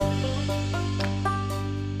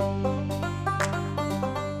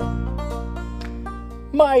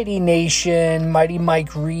Mighty Nation, Mighty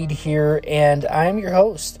Mike Reed here, and I'm your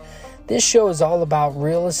host. This show is all about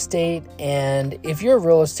real estate, and if you're a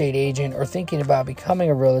real estate agent or thinking about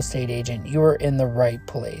becoming a real estate agent, you are in the right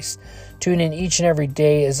place. Tune in each and every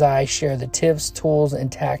day as I share the tips, tools,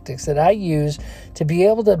 and tactics that I use to be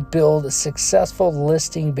able to build a successful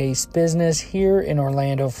listing-based business here in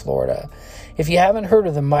Orlando, Florida. If you haven't heard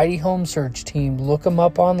of the Mighty Home Search team, look them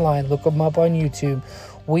up online, look them up on YouTube.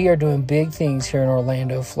 We are doing big things here in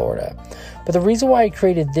Orlando, Florida. But the reason why I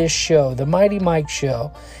created this show, the Mighty Mike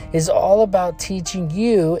Show, is all about teaching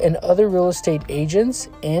you and other real estate agents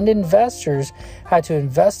and investors how to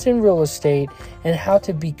invest in real estate and how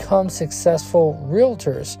to become successful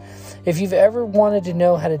realtors. If you've ever wanted to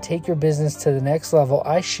know how to take your business to the next level,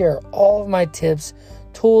 I share all of my tips,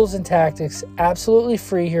 tools, and tactics absolutely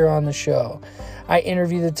free here on the show. I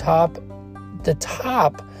interview the top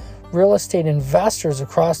real estate investors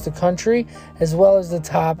across the country, as well as the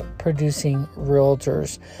top producing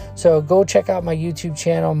realtors. So go check out my YouTube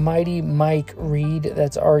channel, Mighty Mike Reed.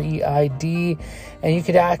 That's R-E-I-D. And you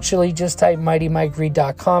could actually just type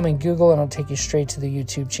mightymikereed.com in Google, and it'll take you straight to the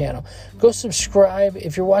YouTube channel. Go subscribe.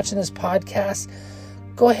 If you're watching this podcast,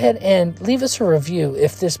 go ahead and leave us a review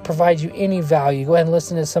if this provides you any value. Go ahead and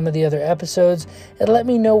listen to some of the other episodes and let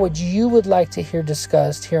me know what you would like to hear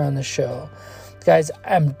discussed here on the show. Guys,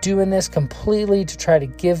 I'm doing this completely to try to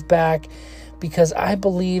give back because I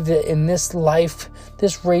believe that in this life,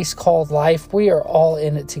 this race called life, we are all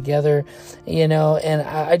in it together, and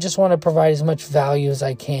I just want to provide as much value as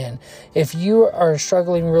I can. If you are a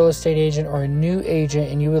struggling real estate agent or a new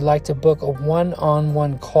agent and you would like to book a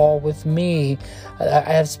one-on-one call with me, I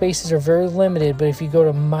have spaces are very limited, but if you go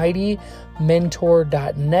to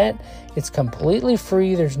mightymentor.net, it's completely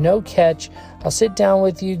free. There's no catch. I'll sit down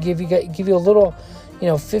with you, give you a little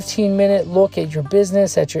 15-minute look at your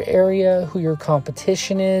business, at your area, who your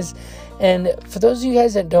competition is. And for those of you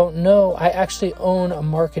guys that don't know, I actually own a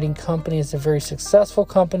marketing company. It's a very successful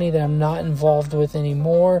company that I'm not involved with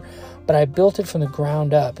anymore, but I built it from the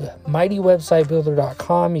ground up.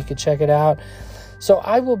 MightyWebsiteBuilder.com. You can check it out. So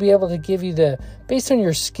I will be able to give you based on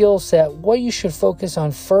your skill set, what you should focus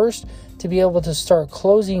on first to be able to start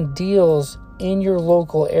closing deals in your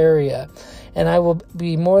local area. And I will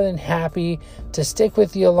be more than happy to stick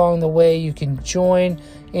with you along the way. You can join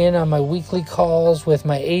in on my weekly calls with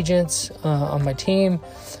my agents on my team.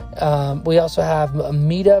 We also have a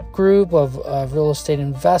meetup group of real estate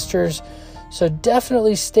investors. So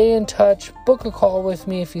definitely stay in touch. Book a call with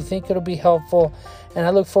me if you think it'll be helpful. And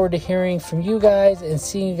I look forward to hearing from you guys and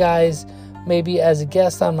seeing you guys maybe as a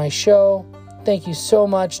guest on my show. Thank you so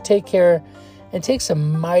much. Take care and take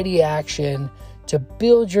some mighty action to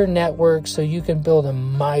build your network so you can build a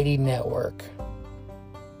mighty network.